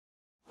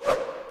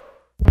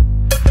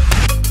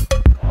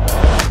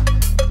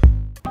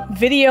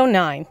Video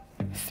 9,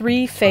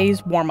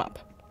 3-phase warm-up.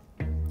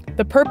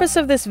 The purpose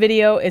of this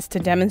video is to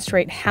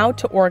demonstrate how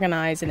to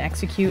organize and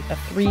execute a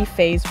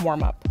 3-phase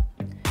warm-up.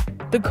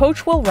 The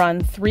coach will run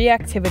 3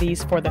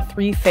 activities for the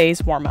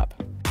 3-phase warm-up.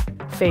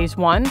 Phase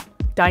 1,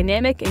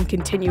 Dynamic and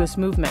Continuous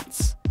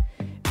Movements.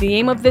 The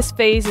aim of this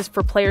phase is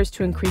for players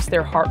to increase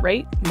their heart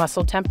rate,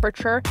 muscle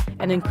temperature,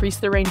 and increase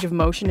the range of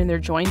motion in their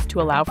joints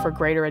to allow for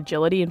greater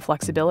agility and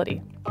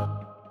flexibility.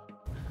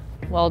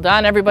 Well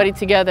done, everybody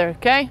together,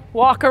 okay?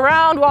 Walk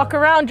around,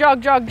 jog,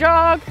 jog,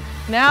 jog.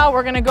 Now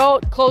we're gonna go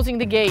closing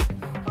the gate.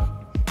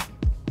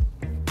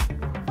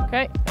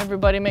 Okay,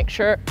 everybody make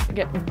sure,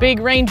 get big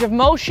range of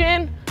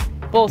motion,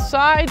 both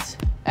sides,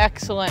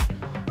 excellent.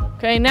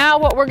 Okay, now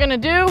what we're gonna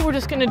do, we're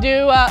just gonna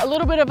do a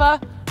little bit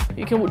of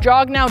you can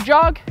jog now,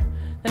 jog.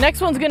 The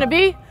next one's gonna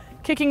be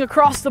kicking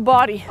across the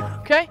body,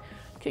 okay?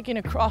 Kicking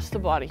across the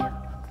body.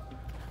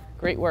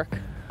 Great work.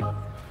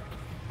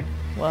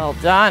 Well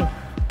done.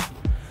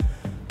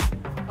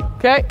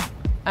 Okay,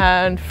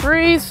 and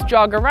freeze,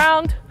 jog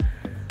around.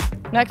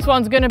 Next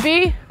one's gonna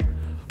be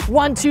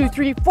 1, 2,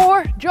 3,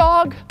 4,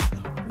 jog.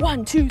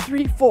 1, 2,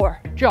 3, 4,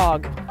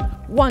 jog.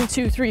 1,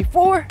 2, 3,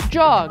 4,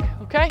 jog,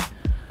 okay?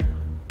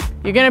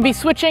 You're gonna be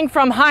switching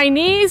from high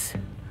knees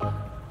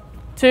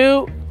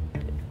to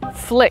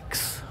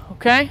flicks,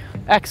 okay?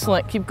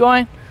 Excellent, keep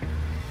going.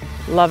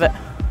 Love it,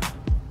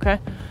 okay?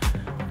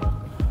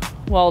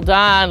 Well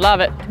done,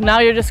 love it. Now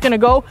you're just gonna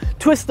go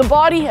twist the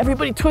body.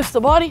 Everybody twist the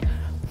body.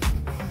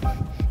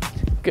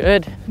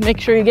 Good,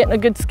 make sure you're getting a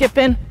good skip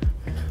in.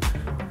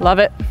 Love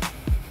it.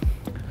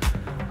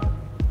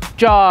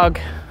 Jog,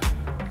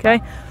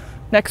 okay?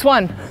 Next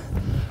one,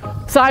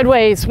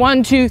 sideways,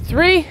 1, 2,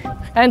 3,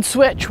 and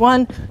switch,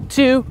 1,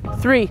 2,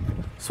 3,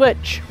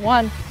 switch,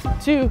 1,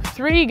 2,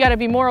 3. You gotta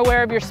be more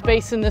aware of your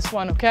space in this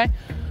one, okay?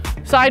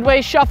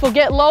 Sideways shuffle,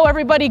 get low,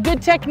 everybody.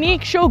 Good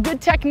technique, show good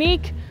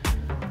technique.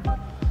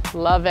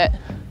 Love it.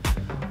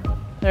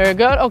 Very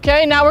good,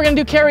 okay, now we're gonna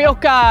do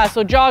karaoke.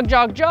 So jog,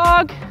 jog,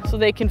 jog, so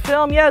they can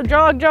film, yeah,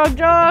 jog, jog,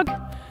 jog.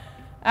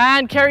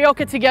 And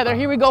karaoke together,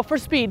 here we go, for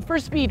speed, for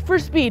speed, for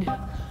speed.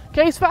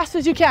 Okay, as fast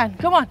as you can,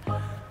 come on.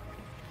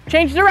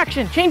 Change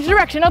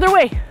direction, other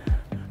way.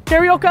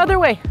 Karaoke, other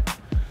way.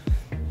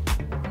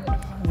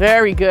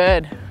 Very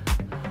good.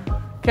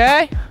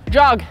 Okay,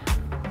 jog.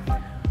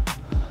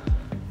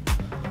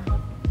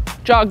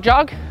 Jog,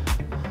 jog.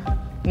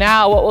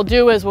 Now what we'll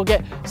do is we'll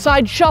get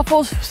side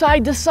shuffles,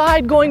 side to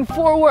side, going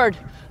forward.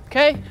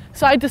 Okay,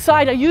 side to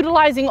side,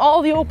 utilizing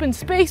all the open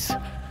space.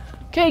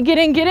 Okay, get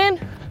in, get in.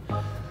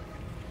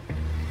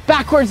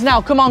 Backwards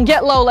now, come on,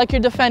 get low like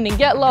you're defending,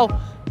 get low.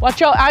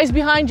 Watch out, eyes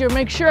behind you,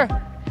 make sure.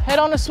 Head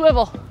on a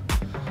swivel.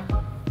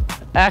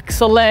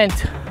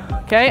 Excellent.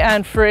 Okay,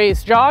 and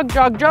freeze, jog,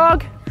 jog,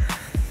 jog.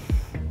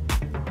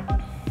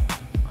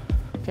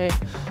 Okay,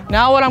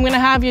 now what I'm gonna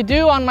have you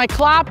do on my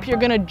clap, you're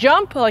gonna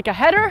jump like a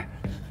header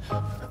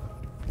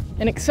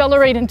and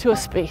accelerate into a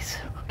space,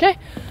 okay?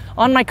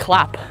 On my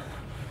clap.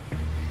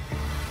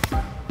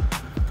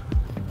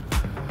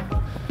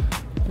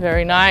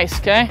 Very nice,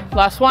 okay?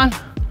 Last one.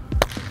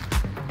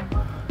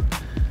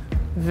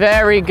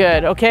 Very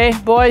good, okay?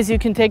 Boys, you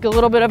can take a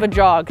little bit of a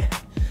jog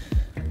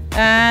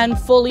and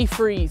fully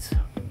freeze.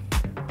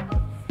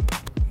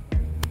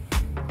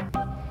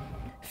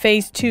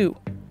 Phase 2,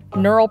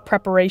 neural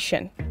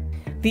preparation.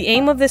 The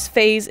aim of this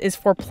phase is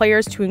for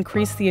players to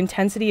increase the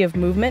intensity of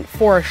movement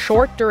for a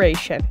short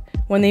duration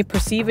when they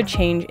perceive a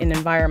change in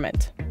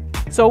environment.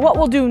 So what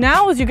we'll do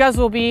now is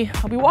I'll be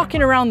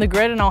walking around the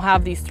grid and I'll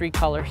have these 3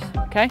 colors,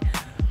 okay?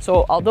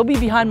 So they'll be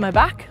behind my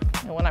back,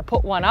 and when I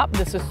put one up,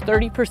 this is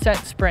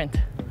 30% sprint.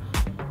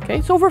 Okay,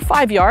 it's over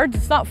 5 yards,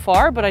 it's not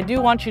far, but I do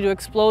want you to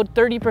explode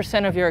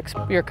 30% of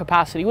your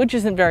capacity, which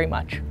isn't very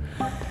much.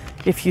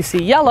 If you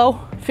see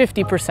yellow,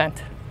 50%.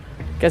 You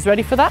guys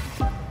ready for that?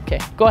 Okay,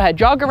 go ahead,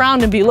 jog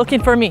around and be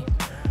looking for me.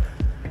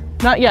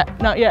 Not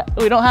yet, not yet.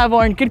 We don't have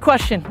orange, good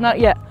question, not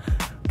yet.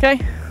 Okay?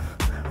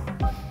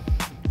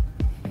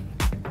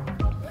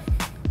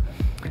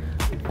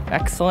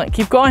 Excellent,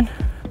 keep going.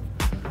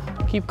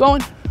 Keep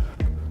going.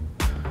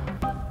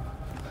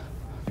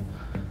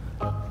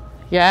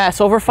 Yes,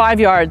 over 5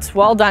 yards,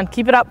 well done,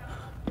 keep it up.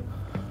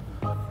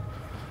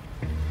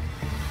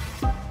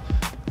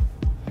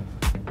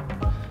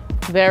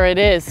 There it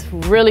is,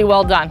 really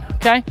well done,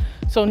 okay?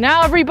 So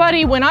now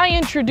everybody, when I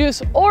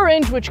introduce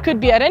orange, which could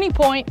be at any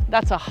point,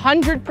 that's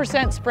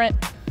 100% sprint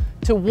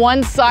to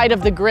one side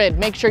of the grid.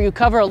 Make sure you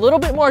cover a little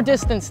bit more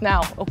distance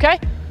now, okay?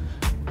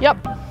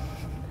 Yep.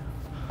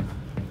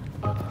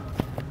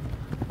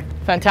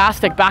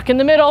 Fantastic, back in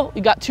the middle,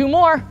 you got 2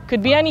 more,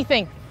 could be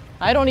anything.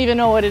 I don't even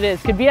know what it is,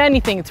 could be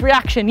anything, it's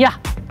reaction, yeah.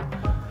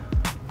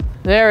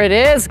 There it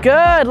is,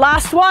 good,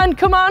 last one,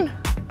 come on.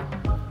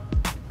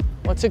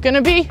 What's it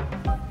gonna be?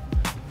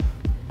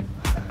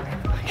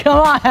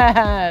 Come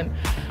on.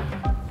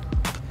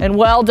 And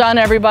well done,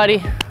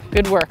 everybody,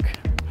 good work.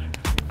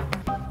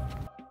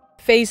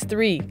 Phase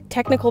 3,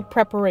 technical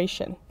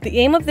preparation. The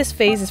aim of this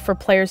phase is for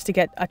players to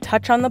get a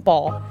touch on the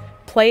ball,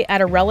 play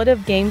at a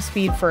relative game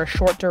speed for a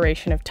short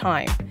duration of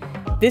time.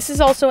 This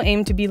is also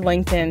aimed to be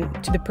linked in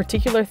to the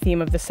particular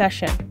theme of the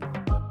session.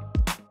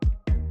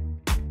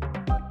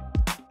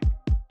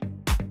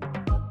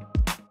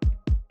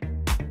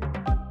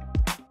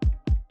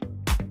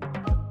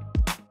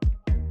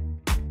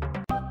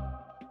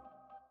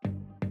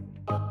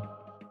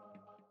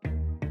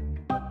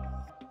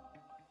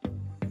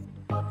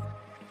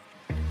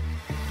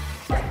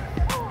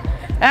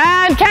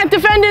 And can't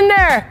defend in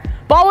there.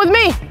 Ball with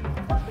me.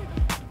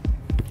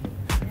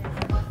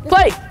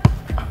 Play.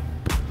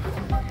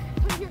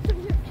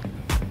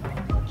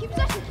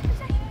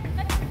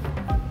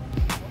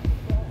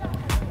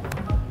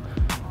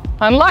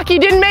 Unlucky,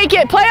 didn't make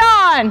it. Play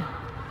on.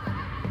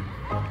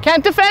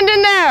 Can't defend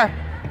in there.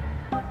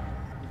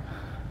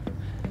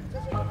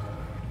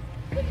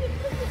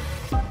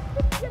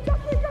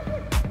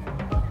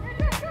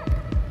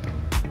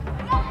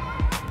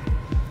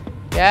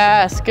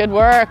 Yes, good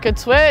work, good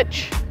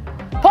switch.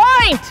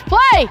 Point,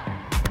 play.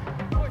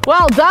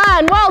 Well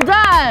done, well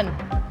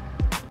done.